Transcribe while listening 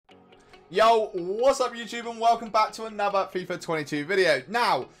Yo, what's up YouTube and welcome back to another FIFA 22 video.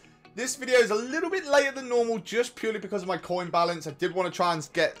 Now, this video is a little bit later than normal just purely because of my coin balance. I did want to try and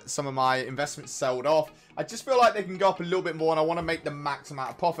get some of my investments sold off. I just feel like they can go up a little bit more and I want to make the max amount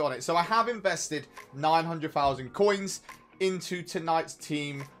of profit on it. So I have invested 900,000 coins into tonight's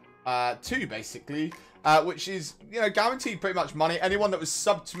team 2 basically. Which is, you know, guaranteed pretty much money. Anyone that was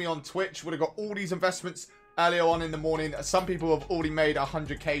subbed to me on Twitch would have got all these investments earlier on in the morning. Some people have already made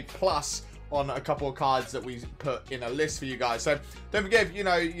 100k plus on a couple of cards that we put in a list for you guys. So don't forget, if you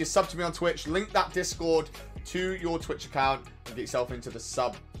know you sub to me on Twitch, link that Discord to your Twitch account and get yourself into the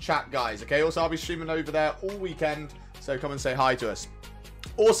sub chat, guys. Okay, also I'll be streaming over there all weekend, so come and say hi to us.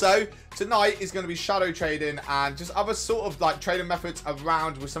 Also, tonight is going to be shadow trading and just other sort of like trading methods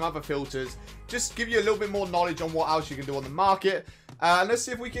around with some other filters. Just give you a little bit more knowledge on what else you can do on the market. And let's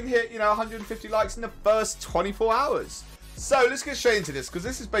see if we can hit, you know, 150 likes in the first 24 hours. So let's get straight into this because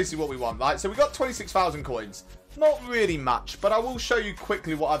this is basically what we want, right? So we got 26,000 coins. Not really much, but I will show you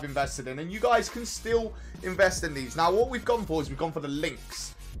quickly what I've invested in. And you guys can still invest in these. Now, what we've gone for is we've gone for the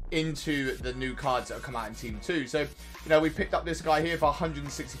links into the new cards that have come out in Team 2. So, you know, we picked up this guy here for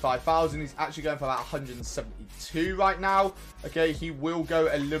 165,000. He's actually going for about 172 right now. Okay, he will go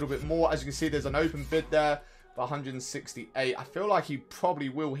a little bit more. As you can see, there's an open bid there for 168. I feel like he probably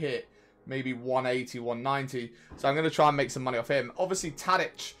will hit maybe 180, 190. So I'm going to try and make some money off him. Obviously,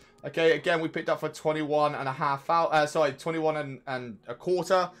 TODATE. Okay, again, we picked up for 21 and a half out. Sorry, 21 and a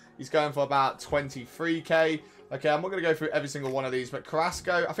quarter. He's going for about 23k. Okay, I'm not going to go through every single one of these, but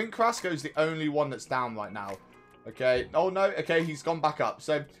Carrasco, I think Carrasco's the only one that's down right now. Okay, oh no, okay, he's gone back up.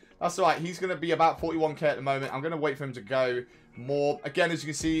 So that's all right. He's going to be about 41k at the moment. I'm going to wait for him to go more. Again, as you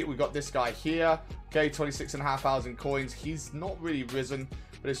can see, we've got this guy here. Okay, 26,500 coins. He's not really risen,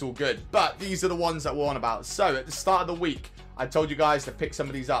 but it's all good. But these are the ones that we're on about. So at the start of the week, I told you guys to pick some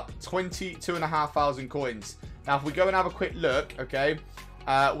of these up. 22,500 coins. Now, if we go and have a quick look, okay,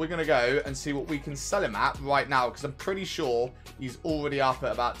 we're going to go and see what we can sell him at right now, because I'm pretty sure he's already up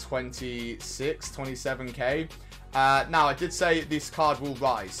at about 26, 27k. Now, I did say this card will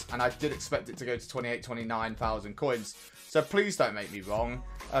rise, and I did expect it to go to 28, 29,000 coins. So please don't make me wrong.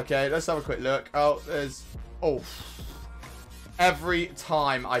 Okay, let's have a quick look. Oh, there's... Oh. Every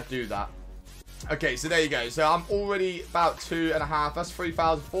time I do that. Okay, so there you go. So I'm already about 2.5. That's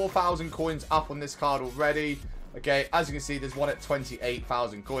 3,000, 4,000 coins up on this card already. Okay, as you can see, there's one at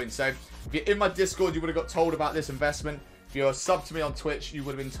 28,000 coins. So if you're in my Discord, you would have got told about this investment. If you're sub to me on Twitch, you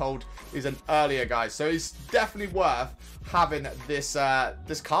would have been told is an earlier, guys. So it's definitely worth having this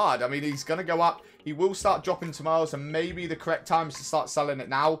this card. I mean, he's going to go up. He will start dropping tomorrow, so maybe the correct time is to start selling it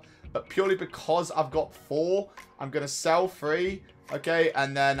now. But purely because I've got 4, I'm going to sell 3, okay?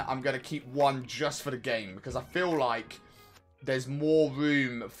 And then I'm going to keep 1 just for the game because I feel like there's more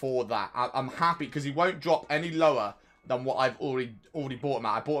room for that. I'm happy because he won't drop any lower than what I've already bought him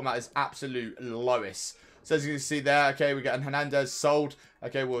at. I bought him at his absolute lowest. So as you can see there, okay, we're getting Hernandez sold.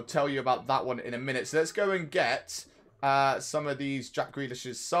 Okay, we'll tell you about that one in a minute. So let's go and get some of these Jack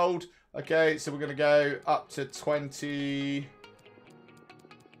Grealishes sold. Okay, so we're going to go up to 28.5,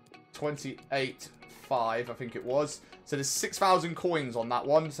 I think it was. So there's 6,000 coins on that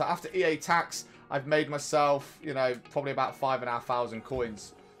one. So after EA tax, I've made myself, you know, probably about 5,500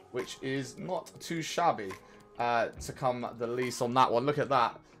 coins, which is not too shabby to come the least on that one. Look at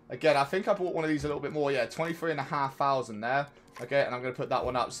that. Again, I think I bought one of these a little bit more. Yeah, 23,500 there. Okay, and I'm going to put that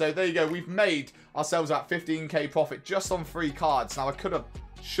one up. So there you go. We've made ourselves that 15k profit just on 3 cards. Now, I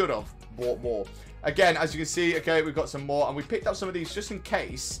should have bought more. Again, as you can see, okay, we've got some more. And we picked up some of these just in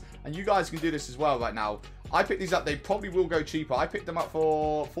case. And you guys can do this as well right now. I picked these up. They probably will go cheaper. I picked them up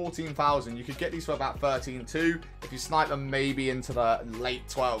for 14,000. You could get these for about 13 too. If you snipe them maybe into the late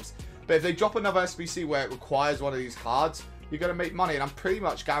 12s. But if they drop another SBC where it requires one of these cards, you're going to make money. And I'm pretty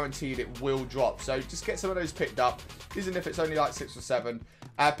much guaranteed it will drop. So just get some of those picked up. Even if it's only like 6 or 7.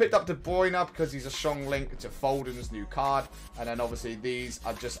 Picked up De Bruyne because he's a strong link to Foden's new card. And then obviously these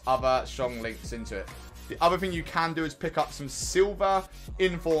are just other strong links into it. The other thing you can do is pick up some silver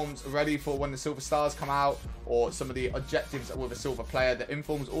informs ready for when the silver stars come out, or some of the objectives with a silver player. The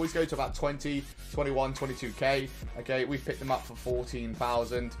informs always go to about 20, 21, 22k. Okay, we've picked them up for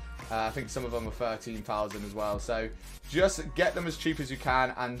 14,000. I think some of them are 13,000 as well. So just get them as cheap as you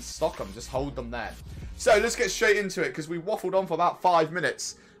can and stock them. Just hold them there. So let's get straight into it because we waffled on for about 5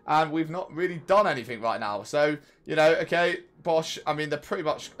 minutes and we've not really done anything right now. So, you know, okay, Bosch, I mean, they're pretty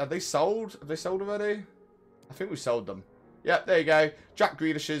much... Are they sold? Have they sold already? I think we sold them. Yep, there you go. Jack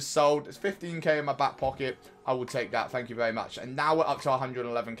Grealish is sold. It's 15k in my back pocket. I will take that. Thank you very much. And now we're up to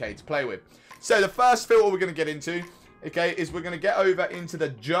 111k to play with. So the first filter we're going to get into okay, is we're going to get over into the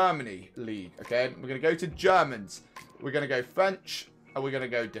Germany league, okay? We're going to go to Germans. We're going to go French, and we're going to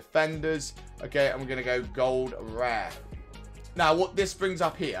go defenders, okay? And we're going to go gold rare. Now, what this brings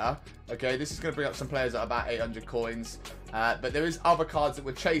up here, okay, this is going to bring up some players at about 800 coins, but there is other cards that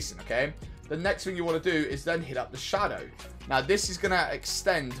we're chasing, okay? The next thing you want to do is then hit up the shadow. Now, this is going to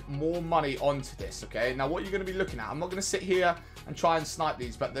extend more money onto this, okay? Now, what you're going to be looking at, I'm not going to sit here and try and snipe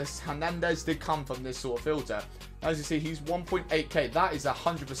these, but this Hernandez did come from this sort of filter. As you see, he's 1.8k. That is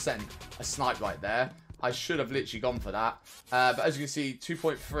 100% a snipe right there. I should have literally gone for that. But as you can see,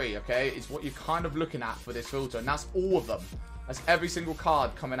 2.3, okay, is what you're kind of looking at for this filter. And that's all of them. That's every single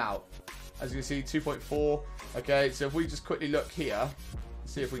card coming out. As you can see, 2.4. Okay, so if we just quickly look here,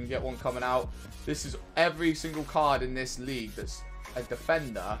 see if we can get one coming out. This is every single card in this league that's a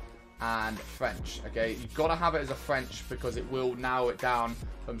defender and French. Okay, you've got to have it as a French because it will narrow it down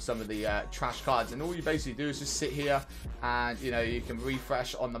from some of the trash cards. And all you basically do is just sit here and, you know, you can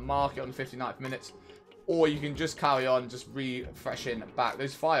refresh on the market on the 59th minutes. Or you can just carry on, just refreshing back.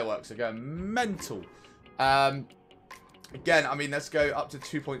 Those fireworks are going mental. Again, I mean, let's go up to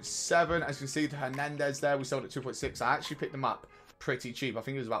 2.7. As you can see, the Hernandez there, we sold at 2.6. I actually picked them up pretty cheap. I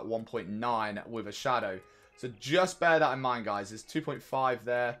think it was about 1.9 with a shadow. So just bear that in mind, guys. There's 2.5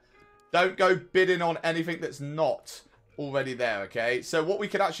 there. Don't go bidding on anything that's not already there, okay? So what we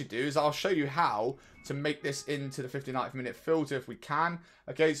could actually do is I'll show you how to make this into the 59th minute filter if we can.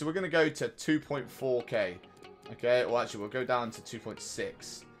 Okay, so we're going to go to 2.4k. Okay, well, actually, we'll go down to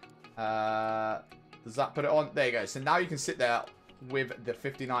 2.6. Does that put it on? There you go. So now you can sit there with the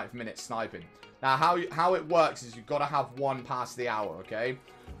 59th minute sniping. Now, how it works is you've got to have one past the hour, okay?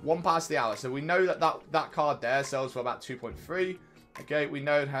 One past the hour. So we know that card there sells for about 2.3. Okay, we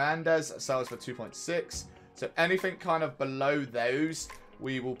know Hernandez sells for 2.6. So anything kind of below those,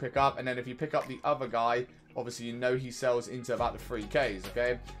 we will pick up. And then if you pick up the other guy, obviously you know he sells into about the 3Ks,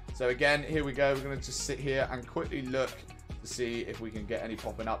 okay? So again, here we go. We're going to just sit here and quickly look to see if we can get any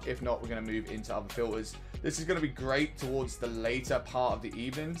popping up. If not, we're going to move into other filters. This is going to be great towards the later part of the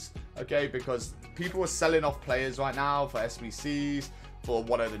evenings, okay? Because people are selling off players right now for SBCs, for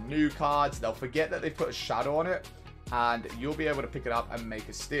one of the new cards. They'll forget that they put a shadow on it, and you'll be able to pick it up and make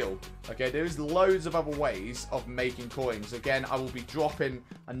a steal. Okay, there's loads of other ways of making coins. Again, I will be dropping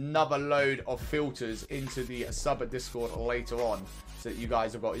another load of filters into the sub Discord later on, so that you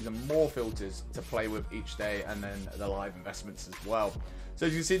guys have got even more filters to play with each day, and then the live investments as well. So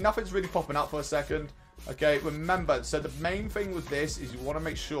as you can see, nothing's really popping up for a second. Okay, remember, so the main thing with this is you want to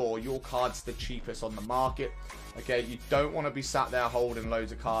make sure your card's the cheapest on the market. Okay, you don't want to be sat there holding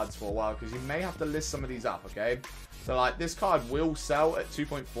loads of cards for a while, because you may have to list some of these up, okay? So like this card will sell at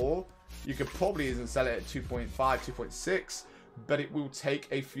 2.4. You could probably even sell it at 2.5, 2.6, but it will take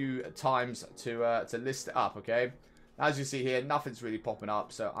a few times to list it up, okay? As you see here, nothing's really popping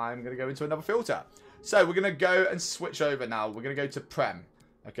up, so I'm going to go into another filter. So we're going to go and switch over now. We're going to go to Prem,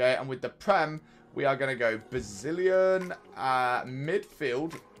 okay? And with the Prem, we are going to go Brazilian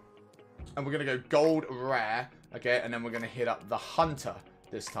midfield, and we're going to go gold rare, okay? And then we're going to hit up the Hunter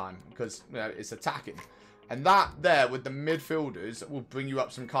this time, because, you know, it's attacking. And that there with the midfielders will bring you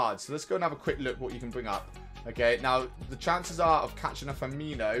up some cards. So let's go and have a quick look what you can bring up. Okay, now the chances are of catching a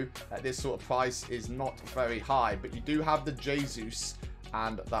Firmino at this sort of price is not very high, but you do have the Jesus,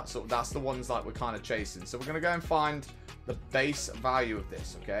 and that's the ones like we're kind of chasing. So we're going to go and find the base value of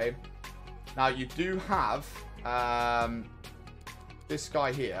this, okay? Now you do have this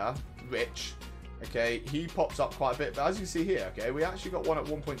guy here, Rich. Okay, he pops up quite a bit, but as you see here, okay, we actually got one at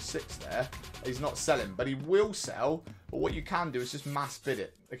 1.6 there. He's not selling, but he will sell. But what you can do is just mass bid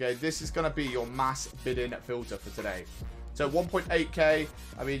it. Okay, this is going to be your mass bidding filter for today. So 1.8k,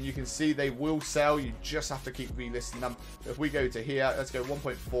 I mean, you can see they will sell. You just have to keep relisting them. If we go to here, let's go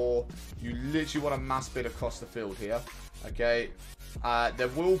 1.4. You literally want to mass bid across the field here. Okay, there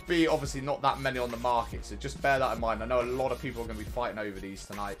will be obviously not that many on the market, so just bear that in mind. I know a lot of people are going to be fighting over these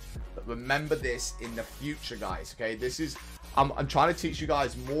tonight, but remember this in the future, guys. Okay, this is I'm trying to teach you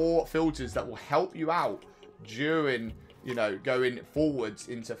guys more filters that will help you out during, you know, going forwards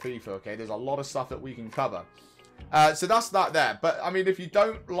into FIFA. Okay, there's a lot of stuff that we can cover. So that's that there. But I mean, if you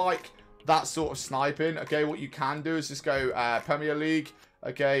don't like that sort of sniping, okay, what you can do is just go Premier League,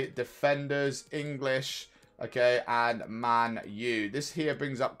 okay, defenders, English, okay, and Man U. This here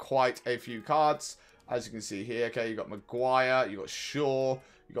brings up quite a few cards, as you can see here. Okay, you got Maguire, you got Shaw,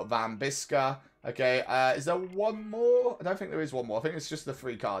 you got Van Bissaka. Okay, is there one more? I don't think there is one more. I think it's just the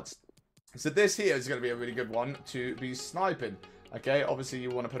 3 cards. So this here is going to be a really good one to be sniping. Okay, obviously you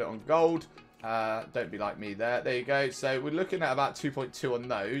want to put it on gold. Don't be like me there. There you go. So we're looking at about 2.2 on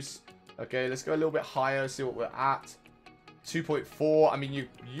those. Okay, let's go a little bit higher, see what we're at. 2.4. I mean, you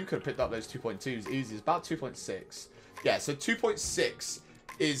could have picked up those 2.2s easy. It's about 2.6. Yeah, so 2.6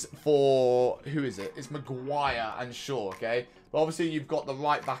 is for, who is it? It's Maguire and Shaw, okay? But obviously, you've got the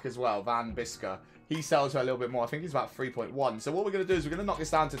right back as well, Van Bissaka. He sells for a little bit more. I think he's about 3.1. So what we're going to do is we're going to knock this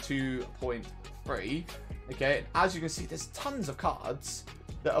down to 2.3, okay? And as you can see, there's tons of cards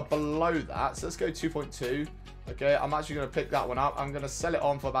that are below that. So let's go 2.2, okay? I'm actually going to pick that one up. I'm going to sell it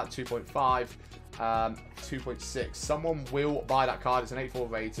on for about 2.5, 2.6. Someone will buy that card. It's an 84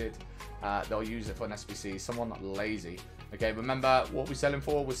 rated. They'll use it for an SBC. Someone not lazy. Okay, remember what we're selling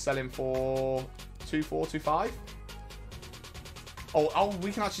for? We're selling for 2.4, 2.5. Oh,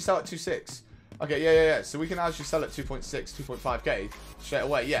 we can actually sell at 2.6. Okay, yeah. So we can actually sell at 2.6, 2.5k straight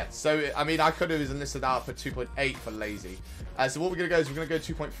away. Yeah. So I mean, I could have enlisted out for 2.8 for lazy. So what we're gonna go is we're gonna go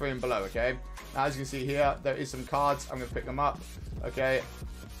 2.3 and below. Okay. Now as you can see here, there is some cards. I'm gonna pick them up. Okay.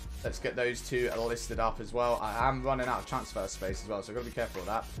 Let's get those two listed up as well. I am running out of transfer space as well, so I've got to be careful of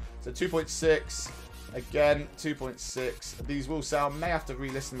that. So 2.6, again, 2.6. These will sell. May have to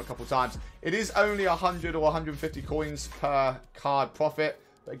relist them a couple times. It is only 100 or 150 coins per card profit.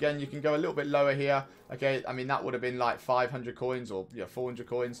 But again, you can go a little bit lower here. Okay, I mean, that would have been like 500 coins or 400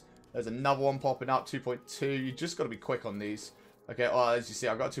 coins. There's another one popping up, 2.2. You just got to be quick on these. Okay, well, as you see,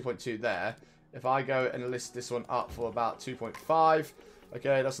 I've got 2.2 there. If I go and list this one up for about 2.5...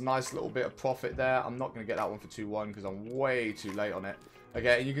 okay, that's a nice little bit of profit there. I'm not going to get that one for 2.1 because I'm way too late on it.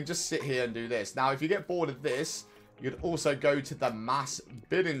 Okay, and you can just sit here and do this. Now, if you get bored of this, you could also go to the mass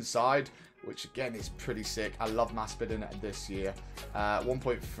bidding side, which again is pretty sick. I love mass bidding this year.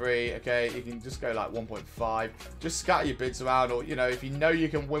 1.3, okay, you can just go like 1.5. Just scatter your bids around, or, you know you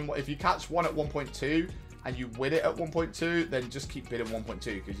can win. If you catch one at 1.2 and you win it at 1.2, then just keep bidding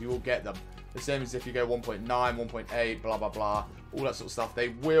 1.2 because you will get them. The same as if you go 1.9, 1.8, blah, blah, blah, all that sort of stuff. They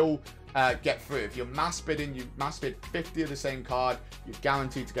will get through. If you're mass bidding, you mass bid 50 of the same card, you're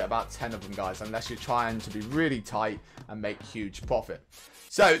guaranteed to get about 10 of them, guys, unless you're trying to be really tight and make huge profit.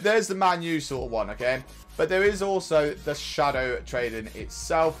 So there's the Man U sort of one, okay? But there is also the shadow trading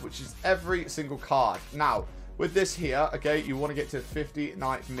itself, which is every single card. Now, with this here, okay, you want to get to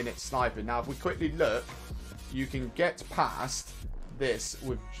 59th minute sniping. Now, if we quickly look, you can get past this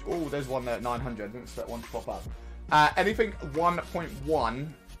with, oh, there's one there at 900. I didn't expect one to pop up. Anything 1.1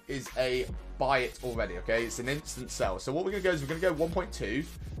 is a buy it already, okay? It's an instant sell. So what we're going to go is we're going to go 1.2,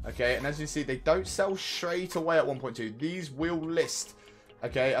 okay? And as you see, they don't sell straight away at 1.2. These will list,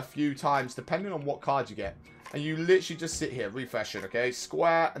 okay, a few times depending on what card you get. And you literally just sit here, refresh it, okay?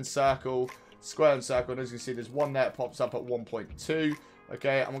 Square and circle, square and circle. And as you can see, there's one there that pops up at 1.2,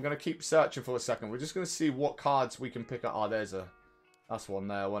 okay? And we're going to keep searching for a second. We're just going to see what cards we can pick up. Oh, that's one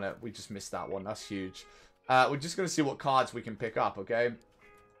there, wasn't it? We just missed that one. That's huge. We're just going to see what cards we can pick up, okay?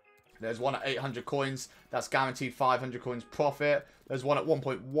 There's one at 800 coins. That's guaranteed 500 coins profit. There's one at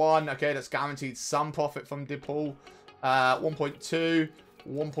 1.1. Okay, that's guaranteed some profit from DePaul. 1.2.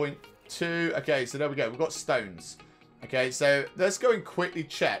 1.2. Okay, so there we go. We've got Stones. Okay, so let's go and quickly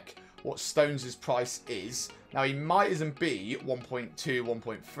check what Stones' price is. Now, he might even be 1.2,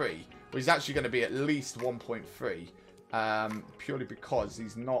 1.3. But he's actually going to be at least 1.3. Purely because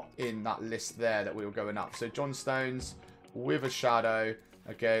he's not in that list there that we were going up. So John Stones with a shadow.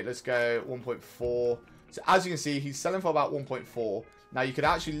 Okay, let's go 1.4. So as you can see, he's selling for about 1.4. Now you could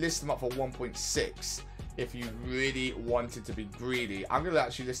actually list him up for 1.6 if you really wanted to be greedy. I'm going to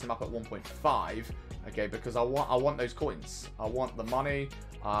actually list him up at 1.5. Okay, because I want those coins. I want the money.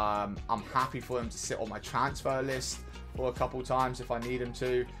 I'm happy for him to sit on my transfer list for a couple times if I need him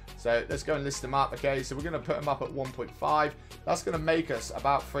to. So let's go and list him up. Okay, so we're going to put him up at 1.5. That's going to make us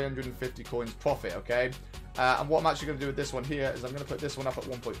about 350 coins profit. Okay, and what I'm actually going to do with this one here is I'm going to put this one up at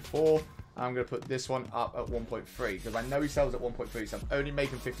 1.4. And I'm going to put this one up at 1.3 because I know he sells at 1.3, so I'm only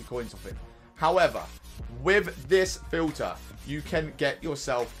making 50 coins off it. However, with this filter, you can get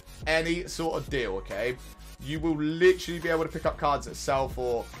yourself any sort of deal, okay? You will literally be able to pick up cards that sell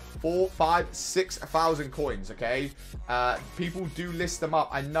for 4, 5, 6,000 coins, okay? People do list them up.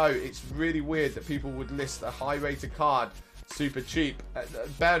 I know it's really weird that people would list a high-rated card super cheap.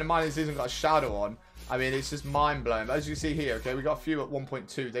 Bear in mind, this isn't got a shadow on. I mean, it's just mind-blowing. But as you see here, okay, we got a few at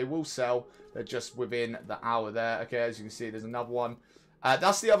 1.2. They will sell. They're just within the hour there. Okay, as you can see, there's another one.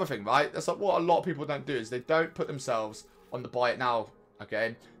 That's the other thing, right? That's like what a lot of people don't do is they don't put themselves on the buy it now,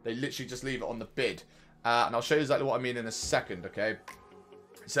 okay? They literally just leave it on the bid. And I'll show you exactly what I mean in a second, okay?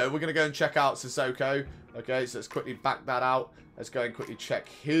 So we're going to go and check out Sissoko. Okay, so let's quickly back that out. Let's go and quickly check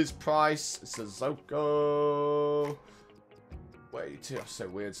his price. Sissoko. Wait, that's so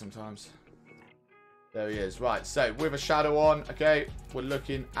weird sometimes. There he is. Right, so with a shadow on, okay, we're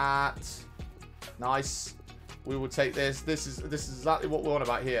looking at... Nice. We will take this. This is exactly what we're on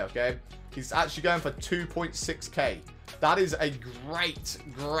about here, okay? He's actually going for 2.6k. That is a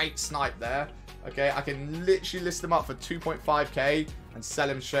great snipe there. Okay, I can literally list him up for 2.5k and sell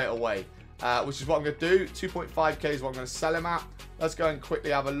him straight away. Which is what I'm going to do. 2.5k is what I'm going to sell him at. Let's go and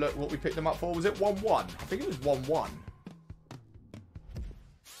quickly have a look what we picked him up for. Was it 1-1? I think it was 1-1.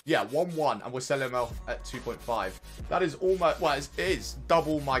 Yeah, 1-1, and we're selling him off at 2.5. That is almost, well, it is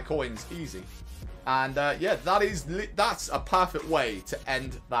double my coins easy. And yeah, that's a perfect way to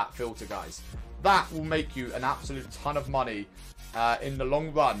end that filter, guys. That will make you an absolute ton of money in the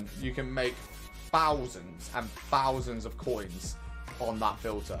long run. You can make thousands and thousands of coins on that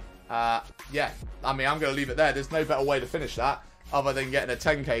filter. Yeah, I mean, I'm going to leave it there. There's no better way to finish that other than getting a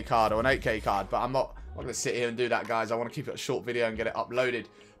 10k card or an 8k card. But I'm not going to sit here and do that, guys. I want to keep it a short video and get it uploaded.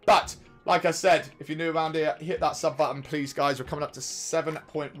 But like I said, if you're new around here, hit that sub button, please, guys. We're coming up to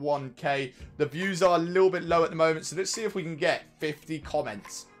 7.1k. The views are a little bit low at the moment, so let's see if we can get 50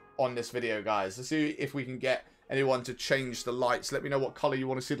 comments on this video, guys. Let's see if we can get anyone to change the lights. Let me know what color you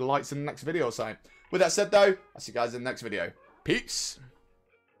want to see the lights in the next video or something. With that said, though, I'll see you guys in the next video. Peace.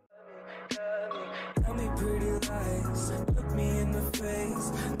 Tell me pretty lies, look me in the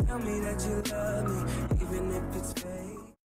face. Tell me that you love me, even if it's fake.